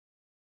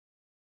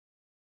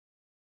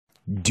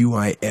Do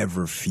I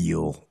ever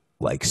feel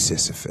like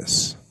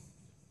Sisyphus?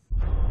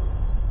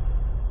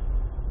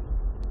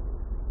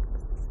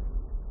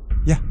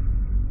 Yeah.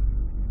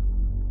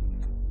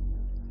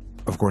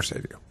 Of course I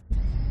do.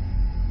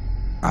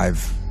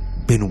 I've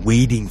been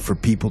waiting for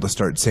people to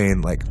start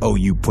saying, like, oh,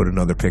 you put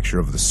another picture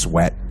of the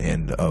sweat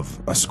and of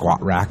a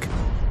squat rack?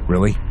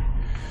 Really?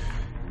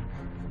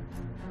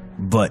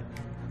 But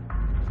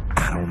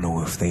I don't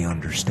know if they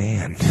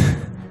understand.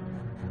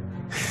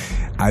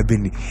 I've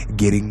been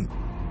getting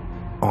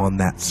on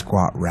that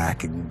squat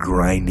rack and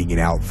grinding it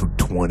out for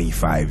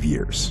 25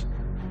 years.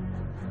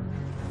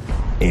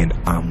 And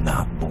I'm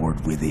not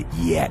bored with it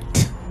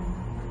yet.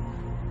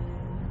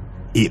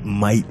 It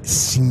might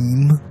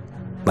seem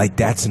like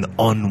that's an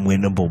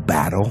unwinnable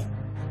battle,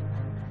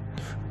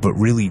 but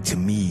really, to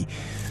me,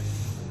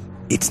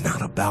 it's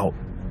not about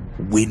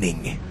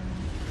winning.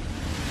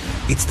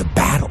 It's the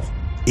battle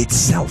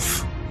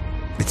itself.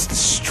 It's the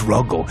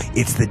struggle.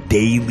 It's the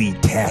daily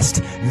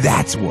test.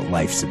 That's what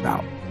life's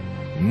about.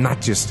 Not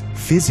just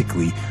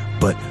physically,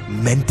 but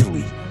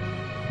mentally.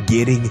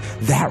 Getting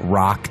that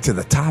rock to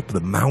the top of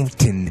the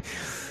mountain.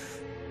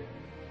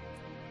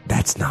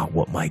 That's not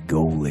what my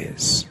goal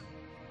is.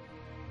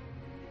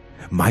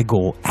 My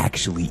goal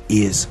actually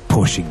is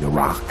pushing the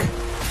rock.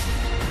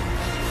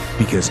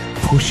 Because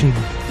pushing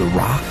the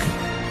rock,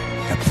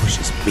 that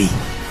pushes me.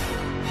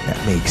 That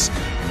makes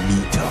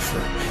me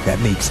tougher. That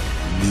makes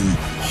me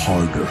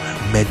harder,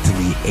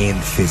 mentally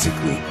and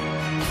physically.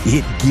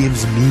 It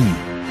gives me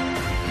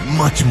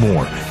much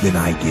more than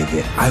I give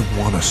it. I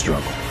want to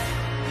struggle.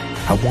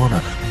 I want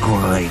to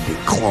grind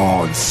and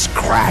claw and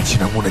scratch,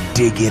 and I want to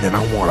dig in and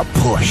I want to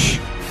push.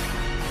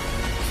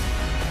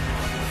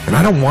 And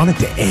I don't want it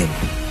to end.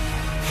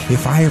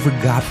 If I ever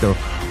got the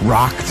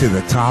rock to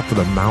the top of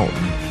the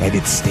mountain and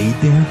it stayed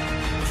there,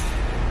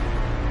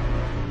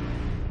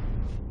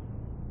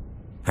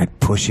 I'd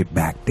push it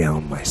back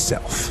down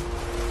myself.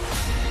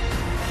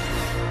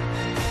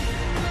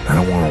 I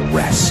don't want to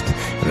rest,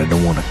 and I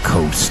don't want to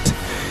coast,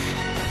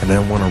 and I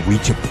don't want to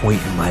reach a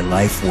point in my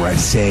life where I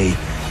say,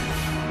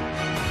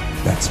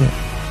 that's it.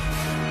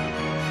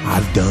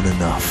 I've done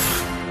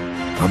enough.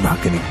 I'm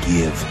not going to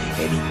give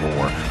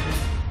anymore.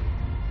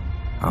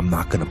 I'm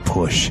not going to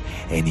push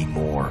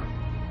anymore.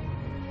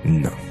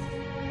 No.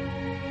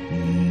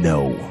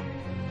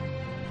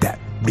 That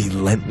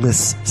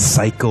relentless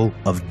cycle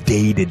of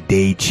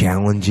day-to-day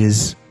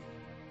challenges,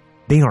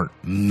 they aren't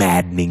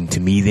maddening to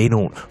me. They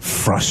don't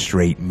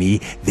frustrate me.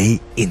 They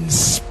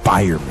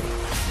inspire me.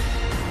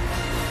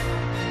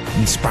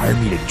 Inspire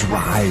me to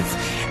drive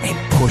and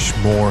push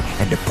more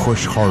and to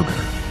push harder.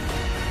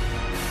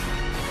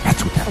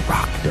 That's what that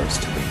rock does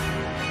to me.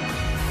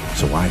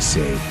 So I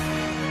say,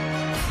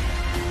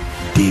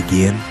 dig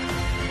in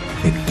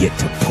and get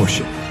to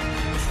pushing.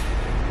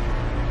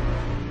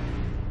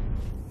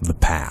 The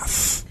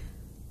path.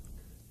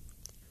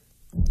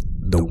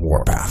 The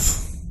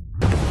warpath.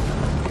 A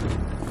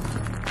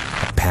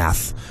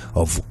path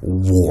of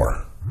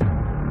war.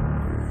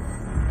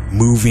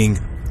 Moving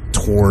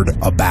toward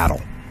a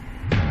battle.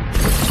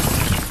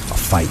 A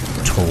fight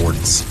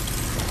towards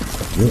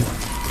war.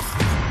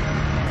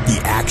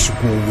 The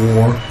actual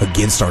war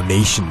against our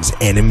nation's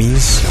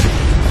enemies,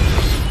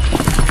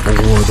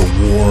 or the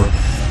war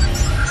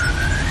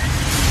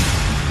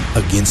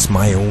against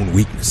my own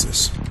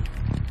weaknesses.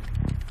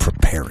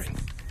 Preparing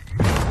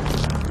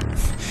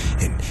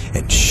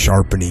and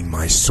sharpening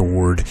my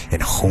sword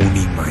and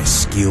honing my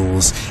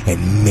skills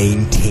and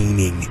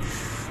maintaining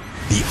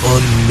the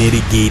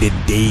unmitigated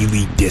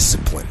daily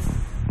discipline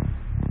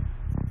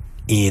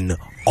in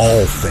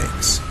all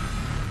things.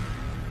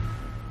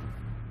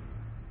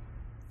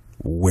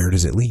 Where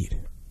does it lead?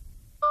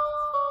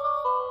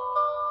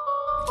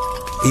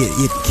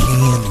 It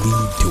can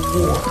lead to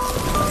war,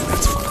 and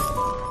that's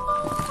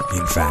fine.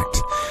 In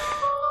fact,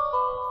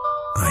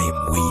 I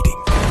am waiting,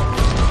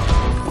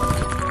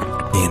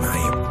 and I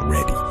am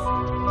ready.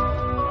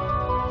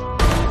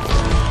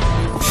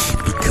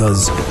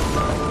 Because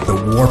the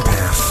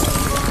warpath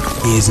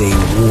is a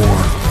war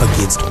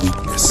against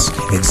weakness,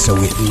 and so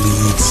it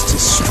leads to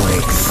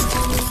strength.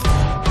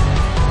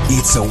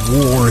 It's a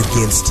war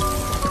against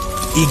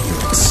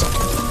ignorance,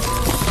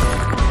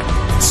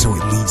 and so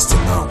it leads to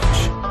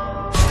knowledge.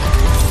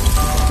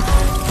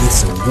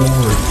 It's a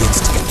war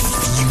against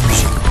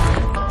confusion,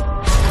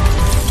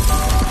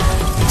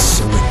 and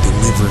so it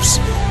delivers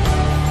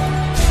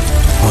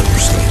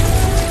understanding.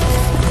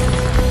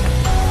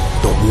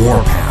 The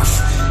warpath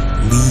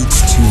leads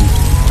to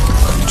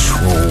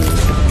control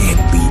and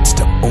leads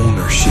to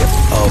ownership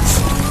of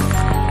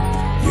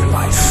your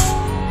life.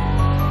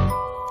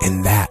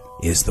 And that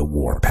is the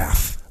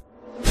warpath.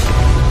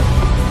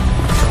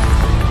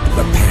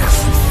 The path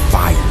of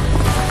fire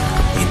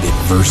and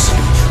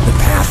adversity, the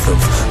path of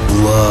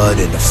blood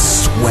and of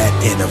sweat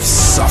and of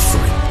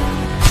suffering.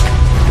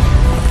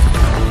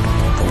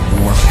 The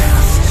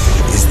warpath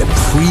is the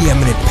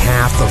preeminent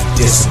path of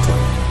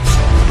discipline,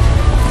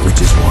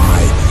 which is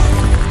why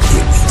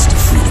it leads to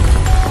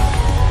freedom.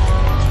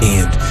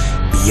 And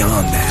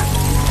beyond that,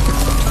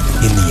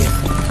 in the end,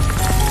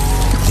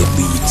 it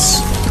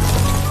leads.